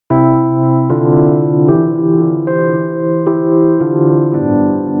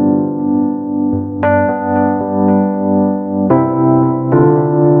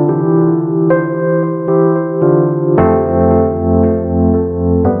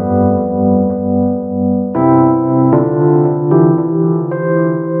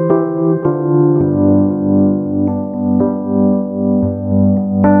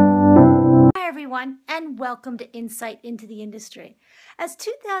welcome to Insight into the Industry. As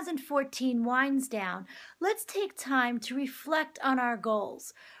 2014 winds down, let's take time to reflect on our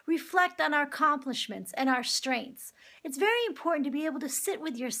goals, reflect on our accomplishments and our strengths. It's very important to be able to sit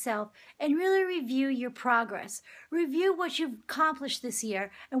with yourself and really review your progress, review what you've accomplished this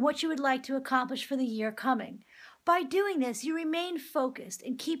year and what you would like to accomplish for the year coming. By doing this, you remain focused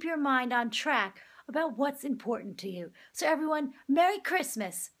and keep your mind on track about what's important to you. So everyone, Merry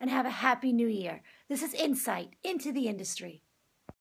Christmas and have a Happy New Year. This is Insight into the Industry.